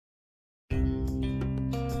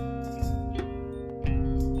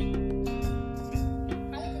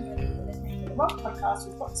Rope Podcast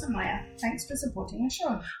with Fox and Maya. Thanks for supporting the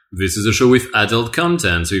show. This is a show with adult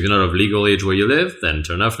content, so if you're not of legal age where you live, then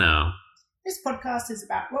turn off now. This podcast is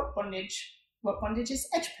about rope bondage. Rope bondage is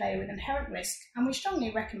edge play with inherent risk, and we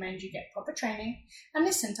strongly recommend you get proper training and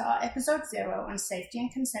listen to our episode 0 on safety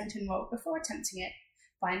and consent in rope before attempting it.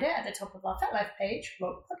 Find it at the top of our FetLife page,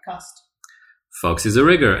 Rope Podcast. Fox is a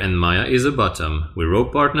rigger and Maya is a bottom. We're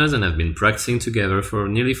rope partners and have been practicing together for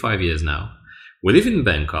nearly 5 years now. We live in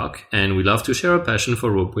Bangkok and we love to share our passion for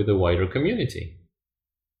rope with a wider community.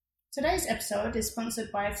 Today's episode is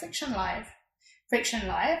sponsored by Friction Live. Friction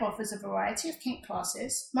Live offers a variety of kink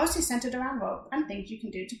classes, mostly centered around rope and things you can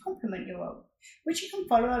do to complement your rope, which you can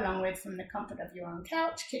follow along with from the comfort of your own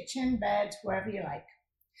couch, kitchen, bed, wherever you like.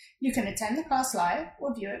 You can attend the class live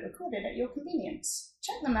or view it recorded at your convenience.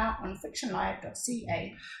 Check them out on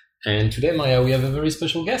frictionlive.ca. And today, Maya, we have a very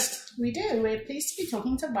special guest. We do. We're pleased to be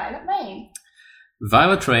talking to Violet Rain.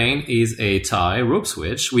 Violet Rain is a Thai rope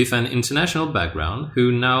switch with an international background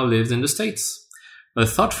who now lives in the States. A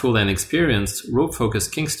thoughtful and experienced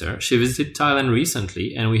rope-focused kinkster, she visited Thailand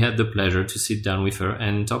recently and we had the pleasure to sit down with her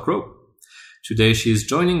and talk rope. Today she is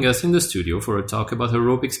joining us in the studio for a talk about her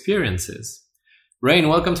rope experiences. Rain,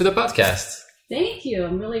 welcome to the podcast. Thank you.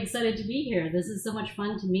 I'm really excited to be here. This is so much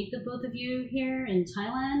fun to meet the both of you here in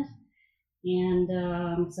Thailand, and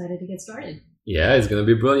I'm excited to get started. Yeah, it's going to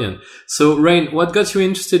be brilliant. So, Rain, what got you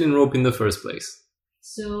interested in rope in the first place?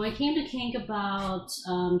 So I came to kink about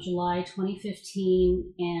July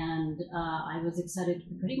 2015, and I was excited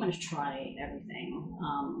to pretty much try everything,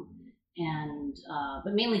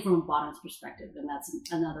 but mainly from a bottom's perspective, and that's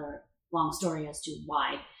another long story as to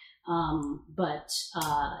why. But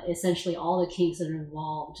essentially all the kinks that are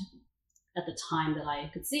involved at the time that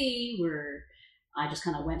I could see were, I just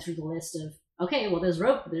kind of went through the list of, okay, well, there's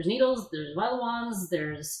rope, there's needles, there's vital wands,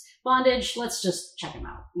 there's bondage, let's just check them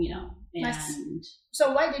out, you know. And nice.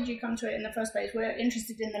 So why did you come to it in the first place? We're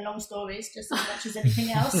interested in the long stories just as much as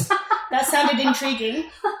anything else. That sounded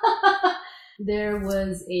intriguing. There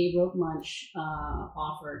was a rope munch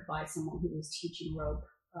offered by someone who was teaching rope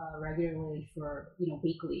regularly for,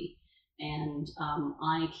 weekly. And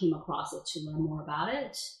I came across it to learn more about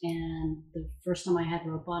it. And the first time I had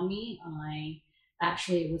rope on me,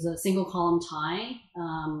 it was a single column tie,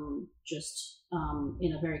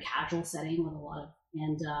 in a very casual setting with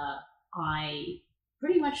I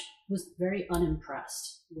pretty much was very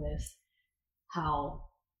unimpressed with how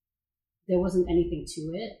there wasn't anything to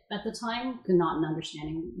it at the time, not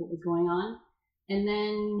understanding what was going on. And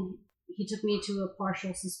then he took me to a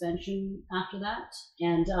partial suspension after that,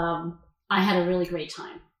 and I had a really great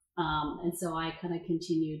time. And so I kind of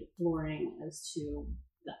continued exploring as to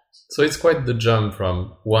that. So it's quite the jump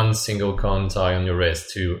from one single column tie on your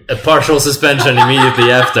wrist to a partial suspension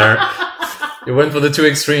immediately after. You went for the two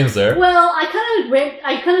extremes there. Well,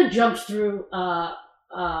 I kind of jumped through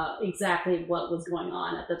exactly what was going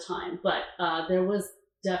on at the time, but there was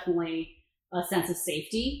definitely a sense of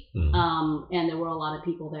safety, and there were a lot of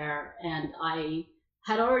people there, and I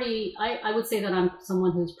would say that I'm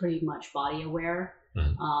someone who's pretty much body aware,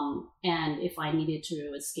 and if I needed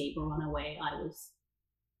to escape or run away, I was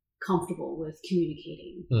comfortable with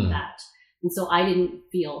communicating that, and so I didn't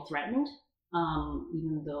feel threatened,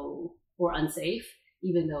 or unsafe,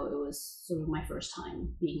 even though it was sort of my first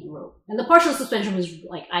time being in rope. And the partial suspension was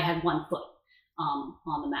like I had one foot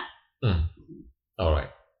on the mat. All right.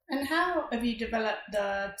 And how have you developed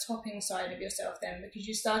the topping side of yourself then? Because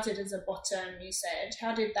you started as a bottom, you said.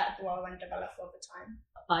 How did that grow and develop over time?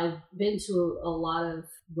 I've been to a lot of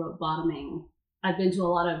rope bottoming. I've been to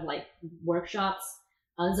a lot of workshops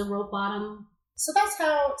as a rope bottom. So that's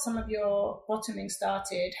how some of your bottoming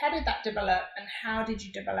started. How did that develop, and how did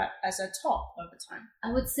you develop as a top over time?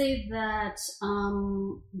 I would say that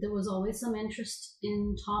there was always some interest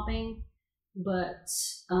in topping, but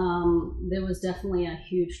there was definitely a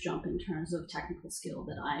huge jump in terms of technical skill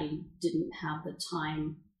that I didn't have the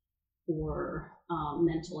time or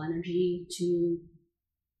mental energy to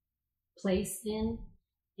place in.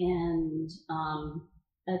 And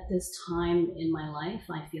at this time in my life,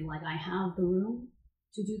 I feel like I have the room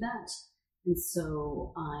to do that. And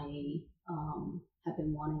so I have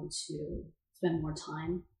been wanting to spend more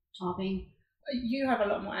time topping. You have a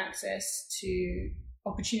lot more access to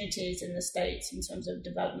opportunities in the States in terms of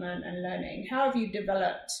development and learning. How have you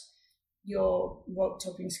developed your rope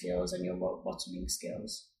topping skills and your rope bottoming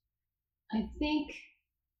skills? I think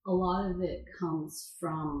a lot of it comes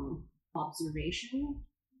from observation,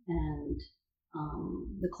 and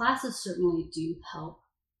the classes certainly do help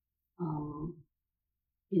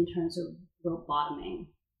in terms of rope bottoming.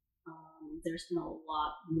 There's been a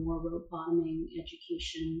lot more rope bottoming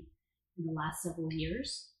education in the last several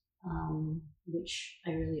years, which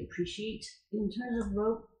I really appreciate. In terms of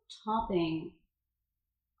rope topping,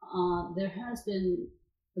 there has been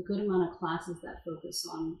a good amount of classes that focus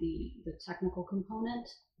on the technical component.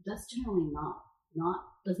 That's generally not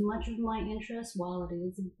as much of my interest, while it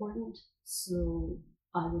is important. So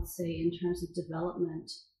I would say in terms of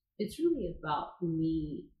development, it's really about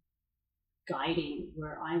me guiding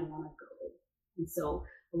where I want to go. And so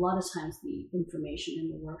a lot of times the information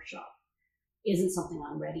in the workshop isn't something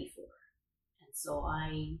I'm ready for. And so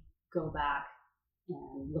I go back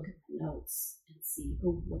and look at the notes and see,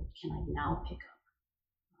 what can I now pick up?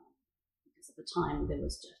 Because at the time, there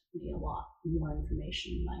was definitely a lot more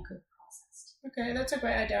information than I could have processed. Okay, that's a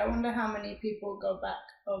great idea. I wonder how many people go back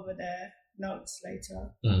over their notes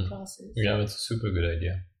later in classes. Yeah, that's a super good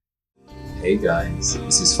idea. Hey guys,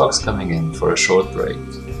 this is Fox coming in for a short break.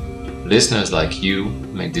 Listeners like you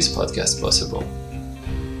make this podcast possible.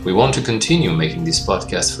 We want to continue making this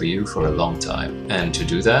podcast for you for a long time, and to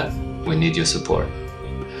do that, we need your support.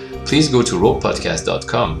 Please go to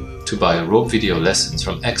ropepodcast.com to buy rope video lessons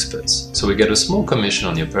from experts, so we get a small commission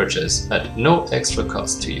on your purchase at no extra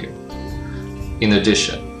cost to you. In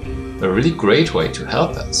addition, a really great way to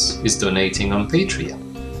help us is donating on Patreon.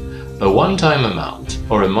 A one-time amount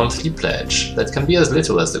or a monthly pledge that can be as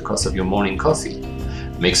little as the cost of your morning coffee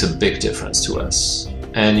makes a big difference to us.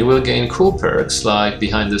 And you will gain cool perks like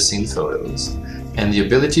behind-the-scenes photos and the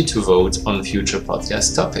ability to vote on future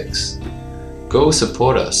podcast topics. Go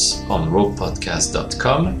support us on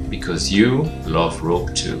ropepodcast.com because you love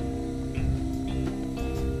rope too.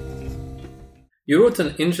 You wrote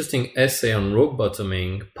an interesting essay on rope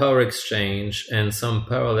bottoming, power exchange, and some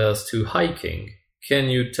parallels to hiking. Can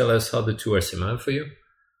you tell us how the two are similar for you?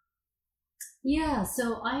 Yeah,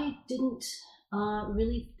 so I didn't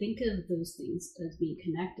really think of those things as being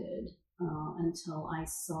connected until I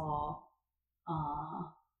saw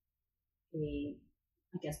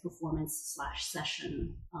performance /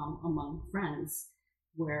 session among friends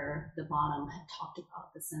where the bottom had talked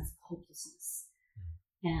about the sense of hopelessness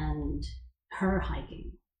and her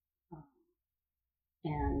hiking.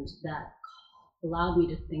 And that allowed me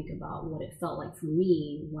to think about what it felt like for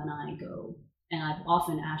me when I go. And I've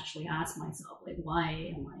often actually asked myself, like, why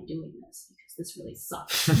am I doing this? Because this really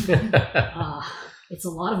sucks. It's a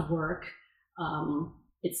lot of work.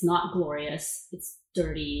 It's not glorious. It's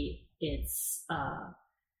dirty. It's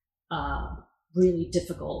really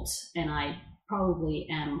difficult. And I probably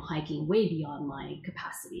am hiking way beyond my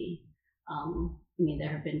capacity.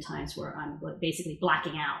 There have been times where I'm basically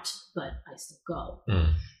blacking out, but I still go.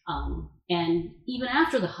 And even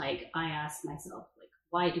after the hike, I asked myself, like,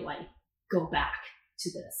 why do I go back to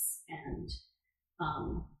this and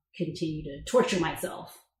continue to torture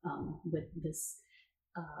myself with this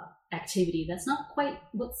activity that's not quite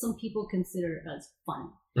what some people consider as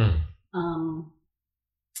fun.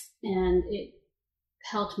 And it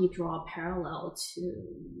helped me draw a parallel to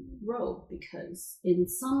rope, because in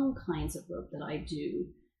some kinds of rope that I do,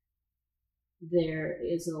 there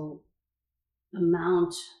is a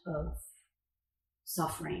amount of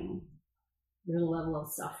suffering, there's a level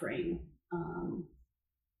of suffering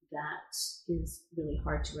that is really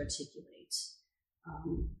hard to articulate.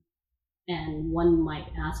 And one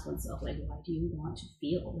might ask oneself, like, why do you want to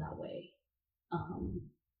feel that way?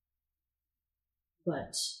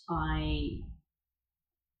 But I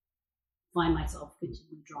find myself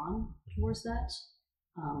continually drawn towards that.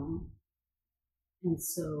 And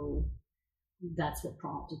so that's what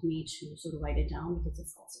prompted me to sort of write it down, because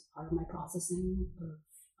it's also part of my processing of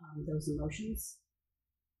those emotions.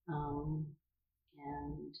 And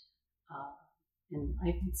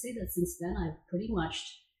I can say that since then, I've pretty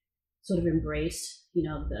much sort of embraced,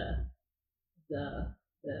 the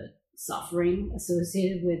suffering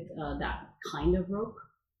associated with that kind of rope.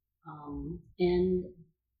 And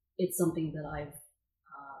it's something that I've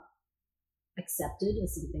accepted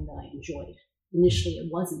as something that I enjoyed. Initially,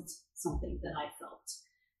 it wasn't something that I felt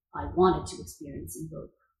I wanted to experience in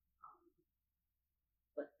rope.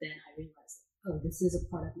 But then I realized, this is a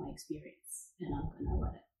part of my experience, and I'm going to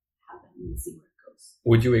let it happen and see where it goes.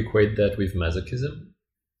 Would you equate that with masochism?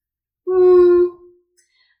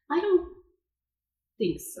 I don't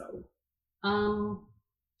think so.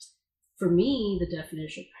 For me, the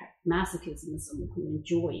definition of masochism is someone who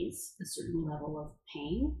enjoys a certain level of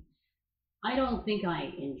pain. I don't think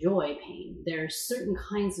I enjoy pain. There are certain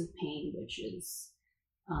kinds of pain which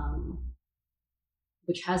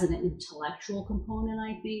has an intellectual component,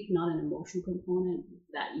 I think, not an emotional component,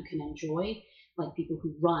 that you can enjoy, like people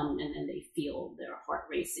who run and then they feel their heart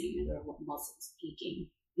racing and their muscles peaking.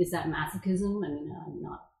 Is that masochism? I'm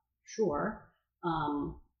not sure.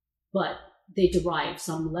 but they derive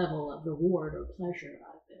some level of reward or pleasure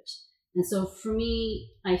out of it. And so for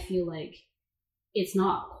me, I feel like it's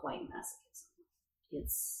not quite masochism.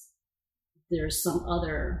 There's some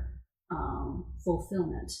other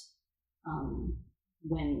fulfillment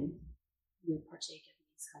when we partake in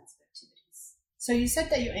these kinds of activities. So you said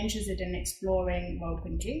that you're interested in exploring rope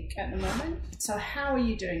and kink at the moment. So how are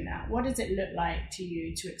you doing that? What does it look like to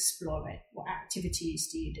you to explore it? What activities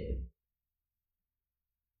do you do?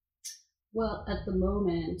 Well, at the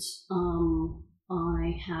moment,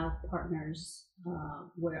 I have partners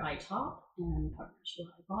where I top and partners where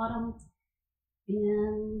I bottom.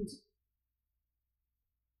 And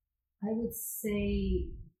I would say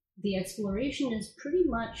the exploration is pretty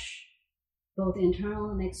much both internal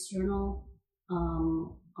and external.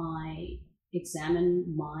 I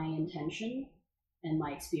examine my intention and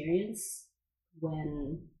my experience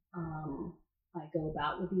when I go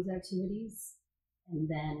about with these activities. And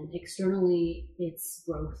then externally, it's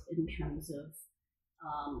growth in terms of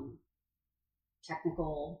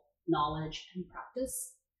technical knowledge and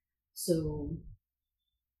practice. So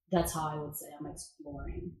that's how I would say I'm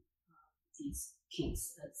exploring these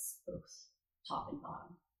kinks as both top and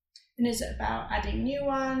bottom. And is it about adding new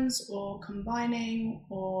ones or combining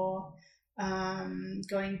or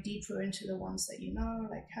going deeper into the ones that you know?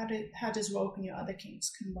 Like how does rope and your other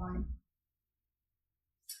kinks combine?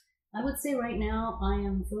 I would say right now I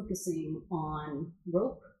am focusing on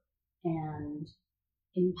rope and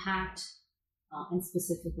impact, and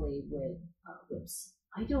specifically with whips.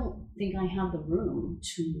 I don't think I have the room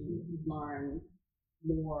to learn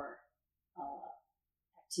more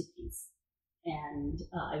activities, and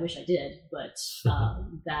I wish I did, but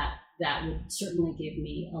that would certainly give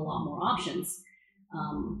me a lot more options.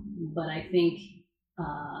 But I think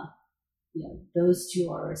those two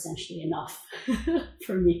are essentially enough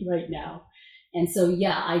for me right now. And so,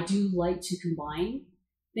 yeah, I do like to combine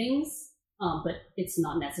things, but it's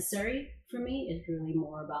not necessary for me. It's really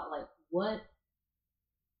more about like what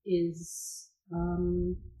is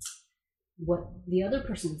what the other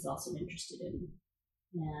person is also interested in,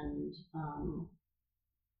 and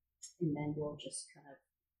then we'll just kind of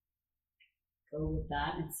go with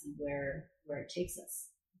that and see where it takes us.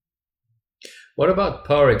 What about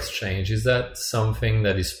power exchange? Is that something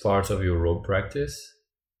that is part of your rope practice?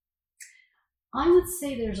 I would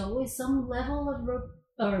say there's always some level of rope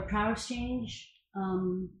or power exchange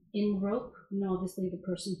in rope. Obviously the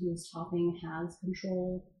person who is topping has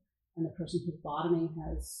control, and the person who's bottoming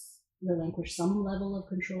has relinquished some level of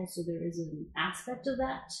control. So there is an aspect of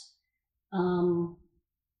that.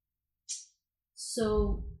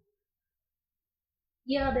 So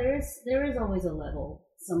yeah, there is always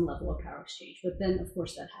some level of power exchange, but then of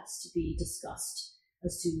course that has to be discussed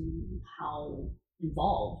as to how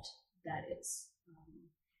involved that is,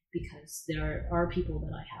 because there are people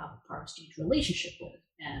that I have a power exchange relationship with,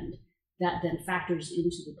 and that then factors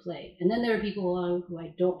into the play. And then there are people who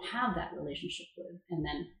I don't have that relationship with, and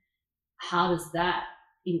then how does that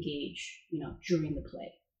engage, during the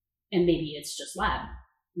play? And maybe it's just lab,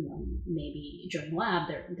 maybe during lab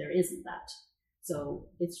there isn't that. So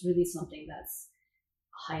it's really something that's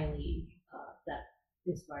that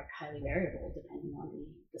is very highly variable depending on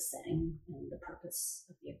the setting and the purpose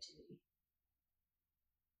of the activity.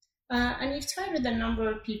 And you've tied with a number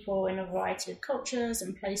of people in a variety of cultures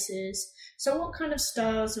and places. So what kind of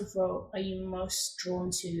styles of rope are you most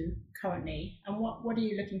drawn to currently? And what are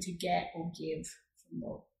you looking to get or give from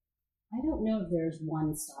rope? I don't know if there's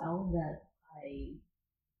one style that I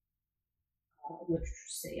would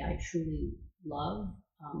say I truly love,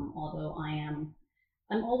 although I'm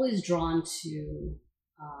always drawn to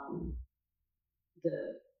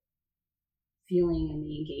the feeling and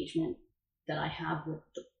the engagement that I have with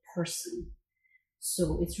the person.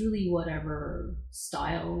 So it's really whatever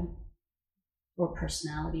style or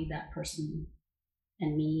personality that person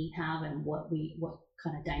and me have, and what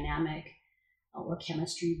kind of dynamic or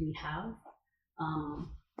chemistry we have.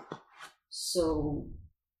 So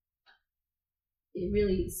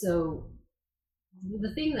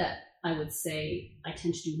the thing that I would say I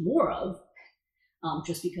tend to do more of,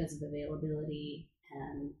 just because of availability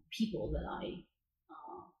and people that I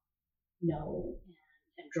know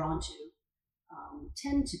and am drawn to,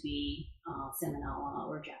 tend to be Seminawa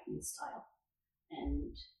or Japanese style.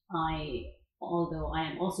 And although I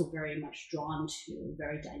am also very much drawn to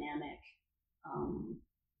very dynamic,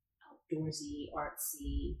 outdoorsy,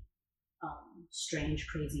 artsy, strange,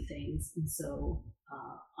 crazy things, and so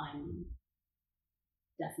I'm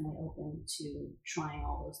definitely open to trying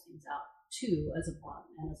all those things out too, as a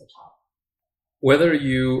bottom and as a top. Whether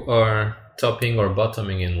you are topping or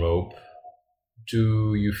bottoming in rope,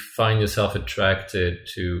 do you find yourself attracted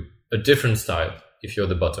to a different style if you're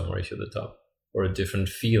the bottom or if you're the top, or a different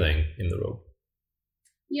feeling in the rope?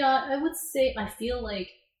 Yeah, I would say I feel like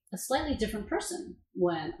a slightly different person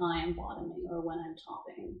when I am bottoming or when I'm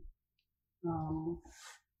topping.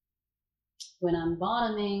 When I'm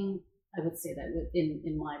bottoming, I would say that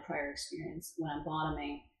in my prior experience, when I'm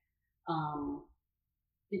bottoming,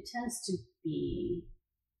 it tends to be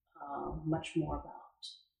much more about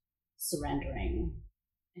surrendering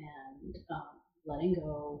and letting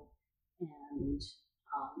go and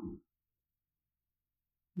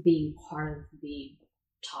being part of the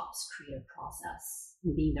top's creative process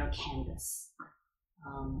and being their canvas.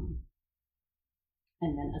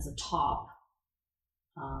 And then as a top,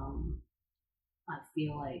 I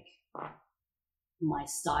feel like my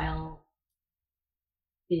style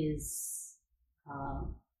is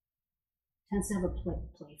tends to have a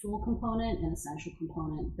playful component and a sensual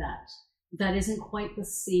component that isn't quite the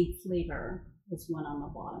same flavor as when I'm a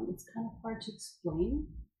bottom. It's kind of hard to explain,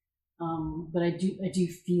 but I do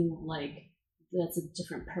feel like that's a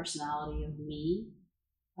different personality of me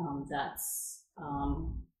that's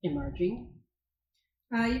emerging.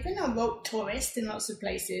 You've been a rope tourist in lots of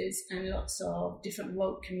places and lots of different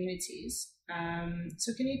rope communities.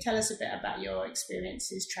 So can you tell us a bit about your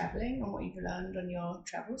experiences traveling and what you've learned on your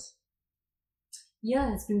travels?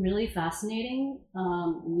 Yeah, it's been really fascinating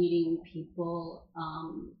meeting people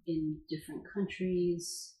in different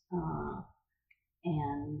countries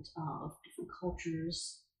and of different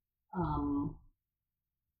cultures.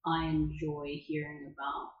 I enjoy hearing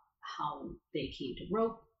about how they came to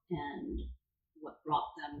rope and what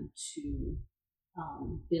brought them to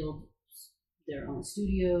build their own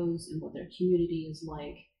studios and what their community is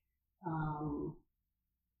like.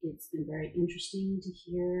 It's been very interesting to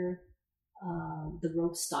hear the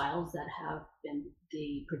rope styles that have been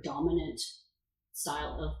the predominant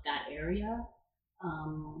style of that area.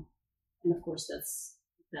 And of course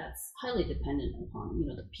that's highly dependent upon,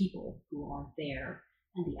 the people who are there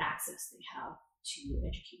and the access they have to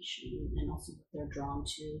education and also what they're drawn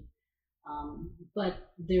to.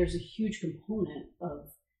 But there's a huge component of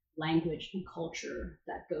language and culture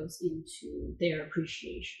that goes into their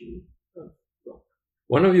appreciation of rope.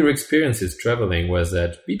 One of your experiences traveling was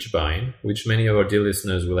at Beachbine, which many of our dear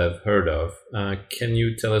listeners will have heard of. Can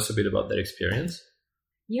you tell us a bit about that experience?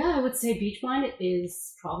 Yeah, I would say Beachbine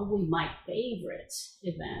is probably my favorite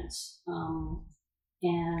event.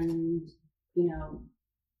 And,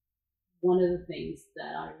 one of the things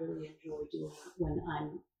that I really enjoy doing when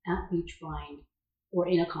I'm at Beachbine or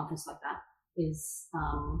in a conference like that is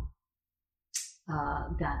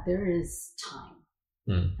that there is time.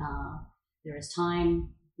 There is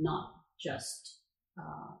time not just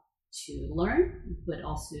to learn, but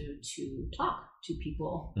also to talk to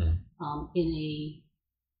people in a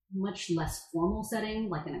much less formal setting,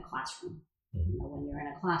 like in a classroom. When you're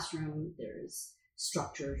in a classroom, there's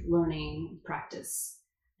structured learning, practice,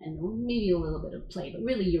 and maybe a little bit of play, but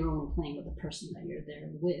really you're only playing with the person that you're there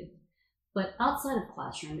with. But outside of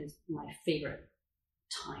classroom is my favorite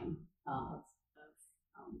time of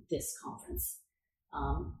this conference,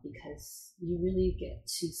 because you really get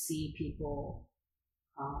to see people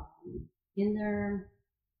in their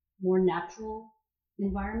more natural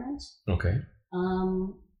environment. Okay.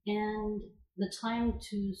 And the time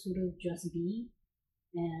to sort of just be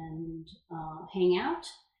and hang out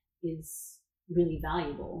is really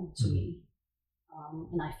valuable to me.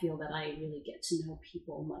 And I feel that I really get to know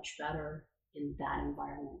people much better in that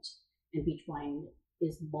environment. And Beachbine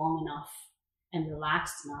is long enough and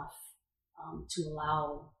relaxed enough to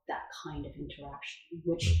allow that kind of interaction,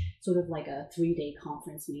 which sort of like a 3-day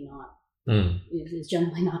conference may not, is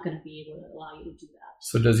generally not going to be able to allow you to do that.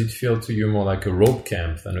 So does it feel to you more like a rope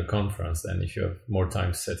camp than a conference then, if you have more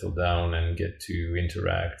time to settle down and get to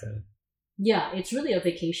interact? Yeah, it's really a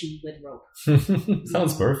vacation with rope.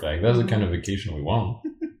 Sounds perfect. That's the kind of vacation we want.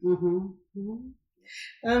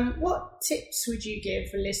 What tips would you give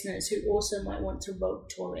for listeners who also might want to rope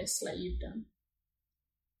tourists like you've done?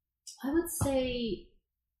 I would say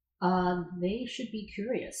they should be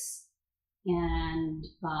curious and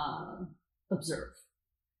observe.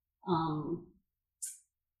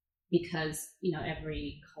 Because,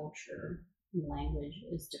 every culture and language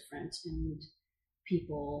is different, and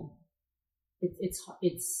people,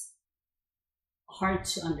 it's hard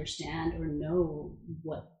to understand or know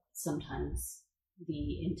what sometimes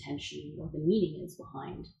the intention or the meaning is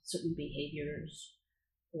behind certain behaviors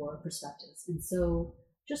or perspectives. And so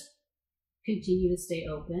just continue to stay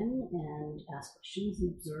open and ask questions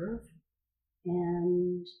and observe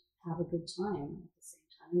and have a good time at the same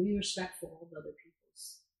time. And be respectful of other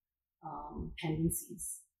people's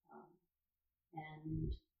tendencies,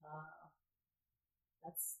 and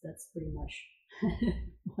that's pretty much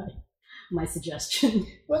my suggestion.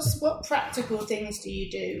 What practical things do you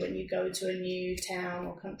do when you go to a new town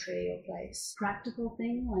or country or place? Practical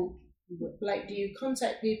thing, like do you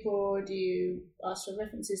contact people? Do you ask for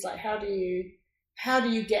references? Like how do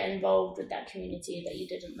you get involved with that community that you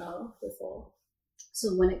didn't know before?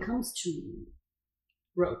 So when it comes to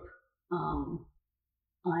rope,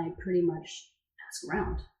 I pretty much ask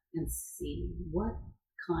around and see what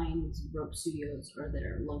kinds of rope studios are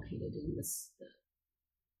there located in this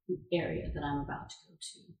area that I'm about to go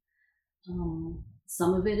to.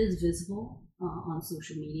 Some of it is visible on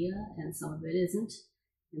social media and some of it isn't.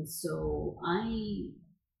 And so I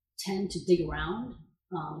tend to dig around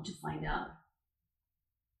to find out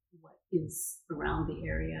what is around the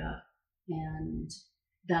area. And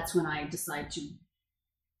that's when I decide to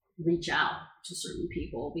reach out to certain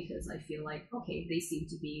people, because I feel like, okay, they seem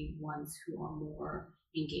to be ones who are more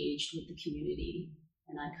engaged with the community.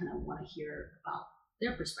 And I kind of want to hear about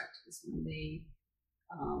their perspectives when they,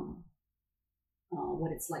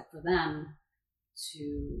 what it's like for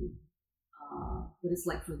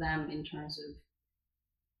them in terms of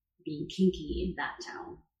being kinky in that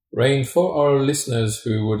town. Rain, for our listeners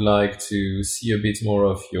who would like to see a bit more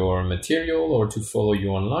of your material or to follow you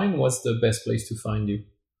online, what's the best place to find you?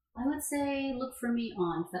 I would say look for me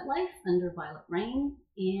on FetLife under Violet Rain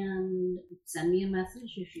and send me a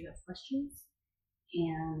message if you have questions.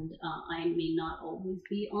 And I may not always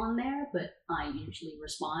be on there, but I usually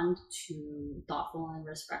respond to thoughtful and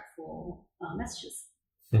respectful messages.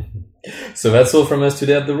 So that's all from us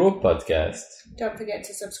today at the Rope Podcast. Don't forget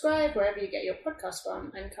to subscribe wherever you get your podcast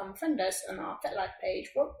from and come friend us on our FetLife page,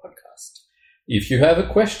 Rope Podcast. If you have a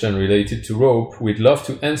question related to rope, we'd love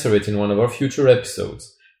to answer it in one of our future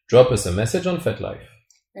episodes. Drop us a message on FetLife.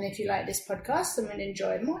 And if you like this podcast and would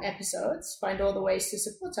enjoy more episodes, find all the ways to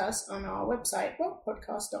support us on our website,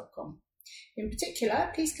 ropepodcast.com. In particular,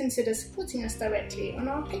 please consider supporting us directly on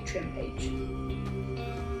our Patreon page.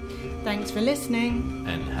 Thanks for listening.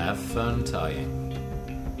 And have fun tying.